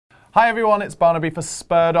Hi everyone, it's Barnaby for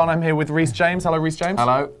Spurred On. I'm here with Rhys James. Hello Rhys James.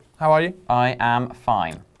 Hello. How are you? I am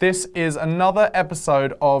fine. This is another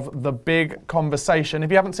episode of The Big Conversation.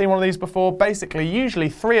 If you haven't seen one of these before, basically usually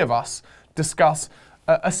three of us discuss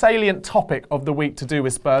a salient topic of the week to do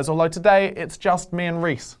with Spurs, although today it's just me and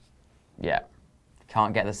Rhys. Yeah.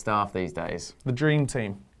 Can't get the staff these days. The dream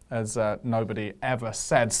team, as nobody ever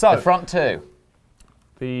said. So The front two.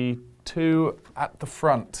 The two at the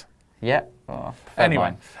front. Yeah. Oh,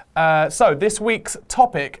 anyway, so this week's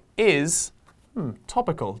topic is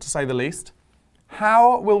topical, to say the least.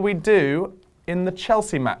 How will we do in the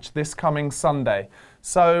Chelsea match this coming Sunday?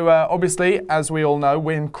 So obviously, as we all know,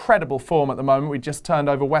 we're in incredible form at the moment. We just turned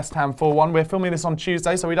over West Ham 4-1. We're filming this on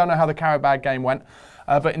Tuesday, so we don't know how the Carabao game went.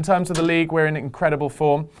 But in terms of the league, we're in incredible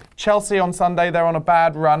form. Chelsea on Sunday, they're on a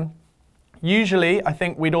bad run. Usually, I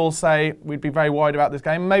think we'd all say we'd be very worried about this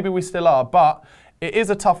game. Maybe we still are, but it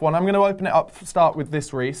is a tough one. I'm going to open it up, start with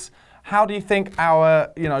this, Rhys. How do you think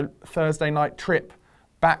our Thursday night trip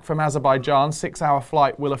back from Azerbaijan, 6-hour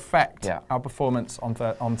flight, will affect our performance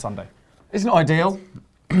on Sunday? It's not ideal.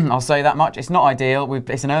 I'll say that much. It's not ideal.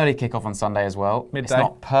 It's an early kickoff on Sunday as well. Midday. It's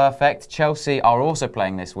not perfect. Chelsea are also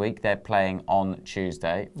playing this week. They're playing on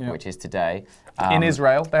Tuesday, which is today. In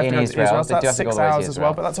Israel. They have to go to Israel, so that's 6 hours as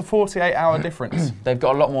well, but that's a 48-hour difference. They've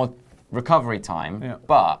got a lot more recovery time,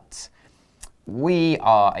 but we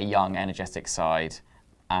are a young, energetic side,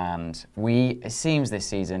 and it seems this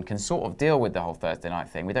season, can sort of deal with the whole Thursday night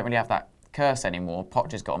thing. We don't really have that curse anymore.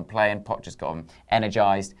 Poch's got them playing, Poch's got them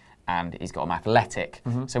energised, and he's got them athletic.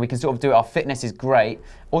 So we can sort of do it. Our fitness is great.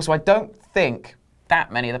 Also, I don't think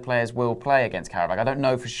that many of the players will play against Carabao. I don't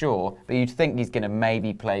know for sure, but you'd think he's going to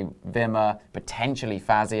maybe play Wimmer, potentially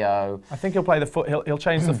Fazio. I think he'll play he'll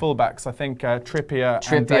change the fullbacks. I think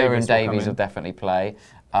Trippier and Davies will definitely play.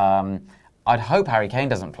 I'd hope Harry Kane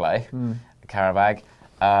doesn't play Carabao,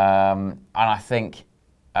 and I think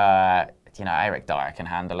Eric Dyer can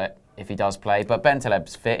handle it if he does play. But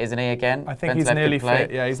Bentaleb's fit, isn't he? Again, I think he's nearly fit.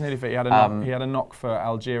 Yeah, he's nearly fit. He had a knock for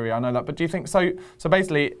Algeria. I know that. But do you think so? So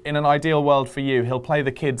basically, in an ideal world for you, he'll play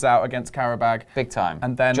the kids out against Carabao, big time,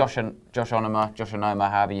 and then Josh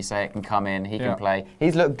Onoma, however you say it, can come in. He can play.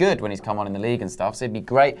 He's looked good when he's come on in the league and stuff. So it'd be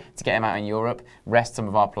great to get him out in Europe, rest some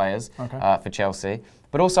of our players for Chelsea.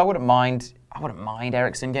 But also, I wouldn't mind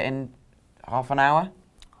Eriksen getting half an hour.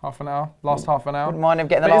 Half an hour, last half an hour. Wouldn't mind him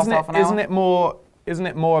getting the last half an hour. Isn't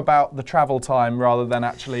it more about the travel time rather than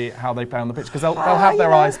actually how they play on the pitch? Because they'll have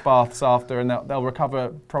their ice baths after, and they'll recover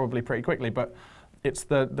probably pretty quickly. But it's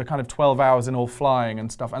the kind of 12 hours in all flying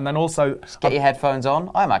and stuff, and then also just get your headphones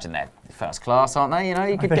on. I imagine they're first class, aren't they?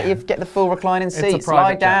 You could get the full reclining seats.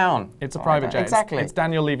 Lie down. It's a private jet. Exactly. It's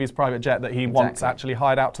Daniel Levy's private jet that he once actually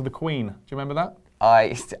hired out to the Queen. Do you remember that?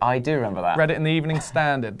 I do remember that. Read it in the Evening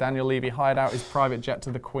Standard. Daniel Levy hired out his private jet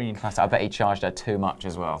to the Queen. I bet he charged her too much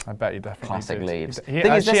as well. I bet he definitely Classic did. Leaves.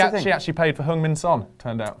 She actually paid for Heung-min Son,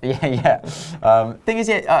 turned out. Yeah. Thing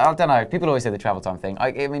is, I don't know. People always say the travel time thing.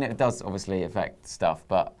 I mean, it does obviously affect stuff,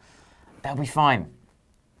 but they'll be fine.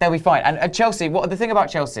 They'll be fine. And Chelsea, the thing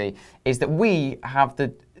about Chelsea is that we have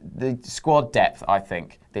the squad depth, I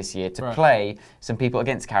think, this year to play some people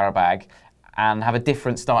against Carabao and have a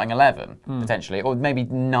different starting 11, potentially. Or maybe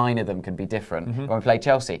 9 of them can be different when we play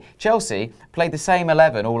Chelsea. Chelsea played the same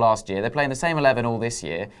 11 all last year. They're playing the same 11 all this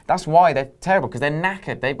year. That's why they're terrible, because they're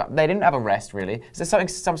knackered. They didn't have a rest, really. So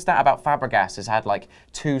there's some stat about Fabregas has had like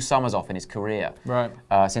 2 summers off in his career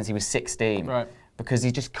since he was 16. Because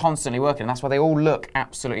he's just constantly working. And that's why they all look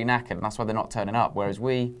absolutely knackered. And that's why they're not turning up, whereas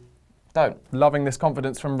we don't. Loving this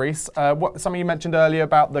confidence from Rhys. Something you mentioned earlier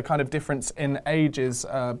about the kind of difference in ages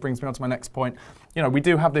brings me on to my next point. We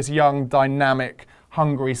do have this young, dynamic,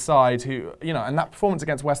 hungry side who, and that performance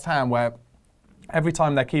against West Ham where every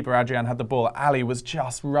time their keeper, Adrian, had the ball, Ali was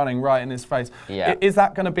just running right in his face. Yeah. Is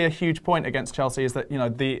that going to be a huge point against Chelsea? Is that,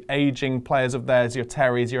 the ageing players of theirs, your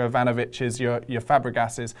Terrys, your Ivanoviches, your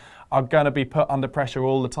Fabregases, are going to be put under pressure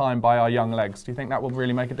all the time by our young legs? Do you think that will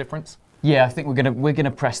really make a difference? Yeah, I think we're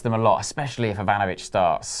gonna press them a lot, especially if Ivanovic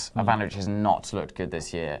starts. Ivanovic has not looked good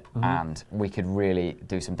this year, and we could really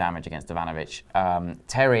do some damage against Ivanovic.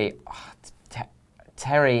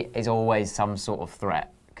 Terry is always some sort of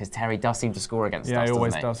threat, because Terry does seem to score against us, Yeah, he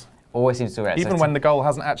always doesn't he? does. Always seems to. Even when the goal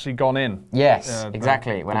hasn't actually gone in. Yes,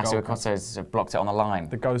 exactly. When Asuakoto's blocked it on the line.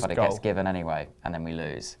 The ghost but it goal. gets given anyway, and then we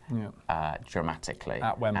lose dramatically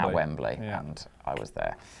at Wembley. And I was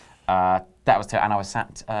there. That was and I was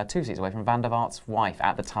sat 2 seats away from Van der Vaart's wife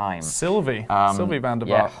at the time. Sylvie Van der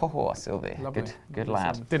Yeah, Vaart. Sylvie. Lovely. Good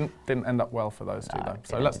lad. Didn't end up well for those two though.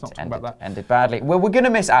 So let's not talk about that. Ended badly. Well, we're going to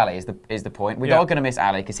miss Ali is the point. We are going to miss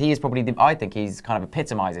Ali because he is probably I think he's kind of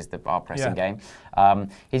epitomises our pressing game.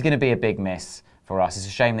 He's going to be a big miss for us. It's a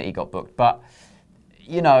shame that he got booked, but.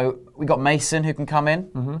 You know, we got Mason who can come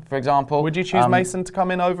in, for example. Would you choose Mason to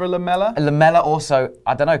come in over Lamela? Lamela also,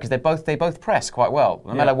 I don't know, because they both press quite well.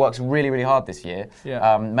 Lamela works really, really hard this year.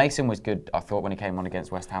 Yeah. Mason was good, I thought, when he came on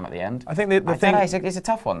against West Ham at the end. I think the thing it's a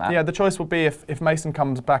tough one. That. Yeah, the choice would be if Mason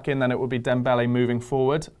comes back in, then it would be Dembele moving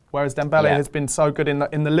forward. Whereas Dembele has been so good in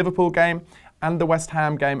the Liverpool game and the West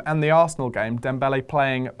Ham game and the Arsenal game. Dembele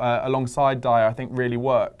playing alongside Dyer, I think, really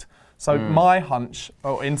worked. So my hunch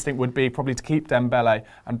or instinct would be probably to keep Dembele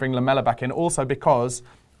and bring Lamela back in. Also because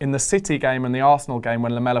in the City game and the Arsenal game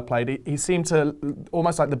when Lamela played, he seemed to,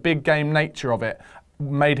 almost like the big game nature of it,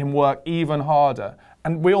 made him work even harder.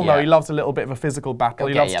 And we all know he loves a little bit of a physical battle.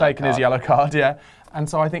 He loves taking his yellow card, And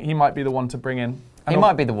so I think he might be the one to bring in. And he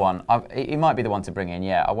might be the one. He might be the one to bring in,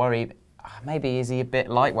 I worry, maybe is he a bit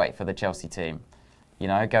lightweight for the Chelsea team? You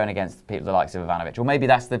know, going against people the likes of Ivanovic. Or maybe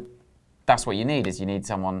that's what you need, is you need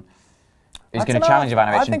someone who's going to challenge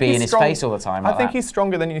Ivanovic and be in his face all the time. I think he's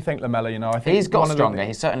stronger than you think, Lamela. You know, I think he's got stronger.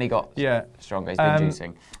 He's certainly got stronger. He's been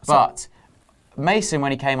juicing. But Mason,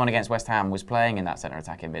 when he came on against West Ham, was playing in that centre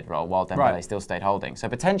attacking mid role while Dembele still stayed holding. So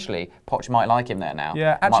potentially, Poch might like him there now.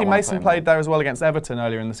 Yeah, actually, Mason played there as well against Everton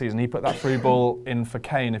earlier in the season. He put that through ball in for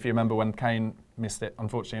Kane, if you remember when Kane missed it,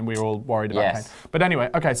 unfortunately, and we were all worried about Kane. But anyway,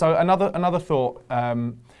 okay. So another thought.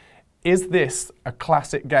 Is this a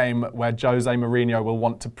classic game where Jose Mourinho will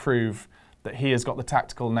want to prove that he has got the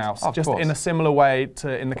tactical nous, just in a similar way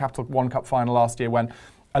to in the Capital One Cup final last year when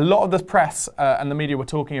a lot of the press and the media were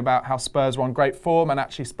talking about how Spurs were on great form and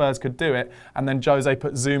actually Spurs could do it, and then Jose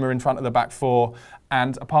put Zuma in front of the back four,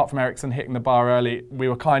 and apart from Eriksen hitting the bar early, we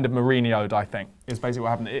were kind of Mourinho'd, I think, is basically what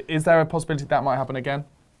happened. Is there a possibility that might happen again?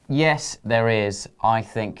 Yes, there is. I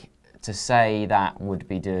think to say that would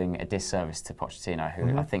be doing a disservice to Pochettino,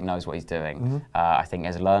 who I think knows what he's doing. I think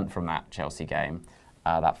has learnt from that Chelsea game.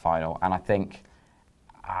 That final, and I think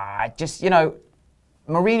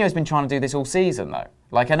Mourinho's been trying to do this all season though.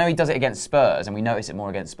 Like I know he does it against Spurs, and we notice it more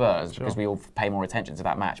against Spurs because we all pay more attention to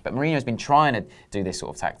that match. But Mourinho's been trying to do this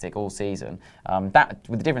sort of tactic all season. With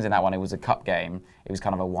the difference in that one, it was a cup game. It was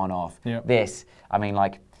kind of a one-off. This, I mean,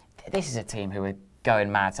 like this is a team who are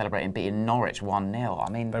going mad, celebrating beating Norwich 1-0.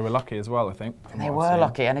 I mean, they were lucky as well, I think. They were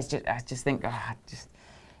lucky, and I just think,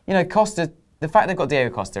 Costa. The fact they've got Diego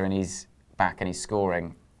Costa and he's back and he's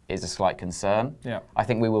scoring is a slight concern. I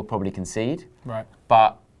think we will probably concede. Right.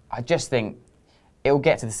 But I just think it'll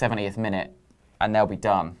get to the 70th minute and they'll be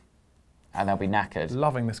done. And they'll be knackered.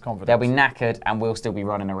 Loving this confidence. They'll be knackered and we'll still be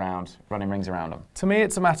running rings around them. To me,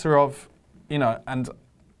 it's a matter of, and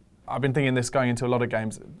I've been thinking this going into a lot of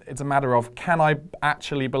games, it's a matter of, can I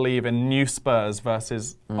actually believe in new Spurs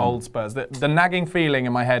versus old Spurs? The nagging feeling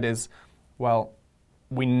in my head is, well,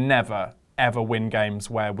 we never ever win games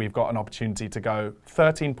where we've got an opportunity to go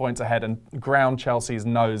 13 points ahead and ground Chelsea's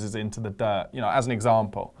noses into the dirt, as an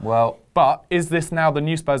example. Well, but is this now the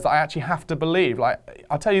new Spurs that I actually have to believe? Like,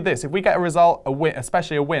 I'll tell you this, if we get a result, a win,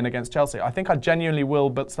 especially a win against Chelsea, I think I genuinely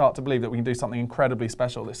will start to believe that we can do something incredibly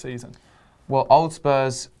special this season. Well, old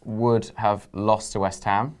Spurs would have lost to West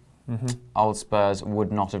Ham. Old Spurs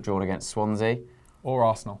would not have drawn against Swansea. Or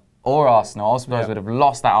Arsenal. Old Spurs would have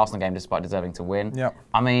lost that Arsenal game despite deserving to win.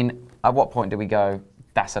 I mean, at what point do we go,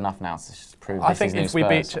 that's enough now to just prove this is new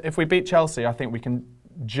Spurs? If we beat Chelsea, I think we can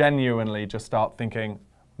genuinely just start thinking,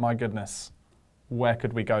 my goodness, where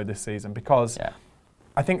could we go this season? Because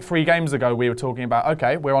I think 3 games ago we were talking about,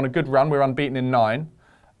 okay, we're on a good run, we're unbeaten in 9,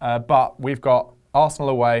 but we've got Arsenal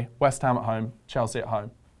away, West Ham at home, Chelsea at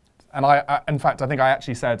home. And in fact, I think I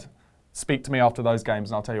actually said, speak to me after those games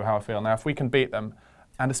and I'll tell you how I feel. Now, if we can beat them,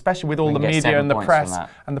 and especially with all the media and the press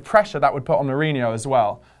and the pressure that would put on Mourinho as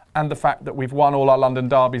well, and the fact that we've won all our London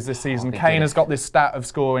derbies this season. Kane has got this stat of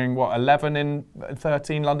scoring, 11 in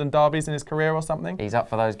 13 London derbies in his career or something? He's up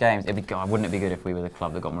for those games. Wouldn't it be good if we were the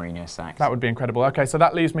club that got Mourinho sacked? That would be incredible. Okay, so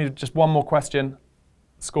that leaves me with just one more question.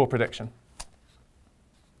 Score prediction.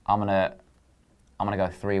 I'm gonna go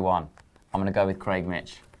 3-1. I'm gonna go with Craig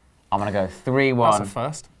Mitch. I'm gonna go 3-1. That's a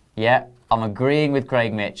first. Yeah, I'm agreeing with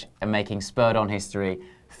Craig Mitch and making Spurred On history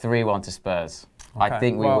 3-1 to Spurs. Okay, I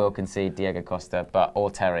think we will concede Diego Costa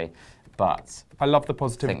or Terry, but I love the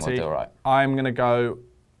positivity. I think we'll do all right. I'm going to go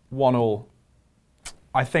 1-1.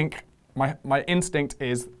 I think my instinct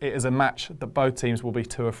is it is a match that both teams will be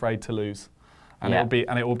too afraid to lose, and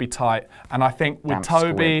it will be tight. And I think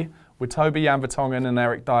with with Toby, Jan Vertonghen and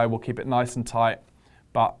Eric Dyer, we'll keep it nice and tight.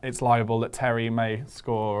 But it's liable that Terry may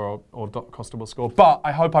score or Costa will score. But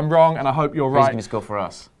I hope I'm wrong, and I hope you're right. Who's going to score for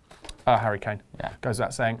us? Harry Kane. Yeah. Goes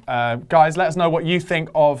without saying. Guys, let us know what you think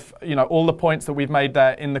of all the points that we've made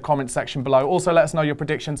there in the comments section below. Also, let us know your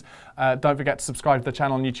predictions. Don't forget to subscribe to the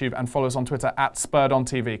channel on YouTube and follow us on Twitter at Spurred On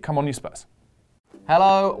TV. Come on, you Spurs.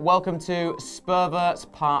 Hello, welcome to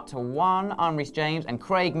Spurverts Part 1. I'm Rhys James, and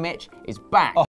Craig Mitch is back.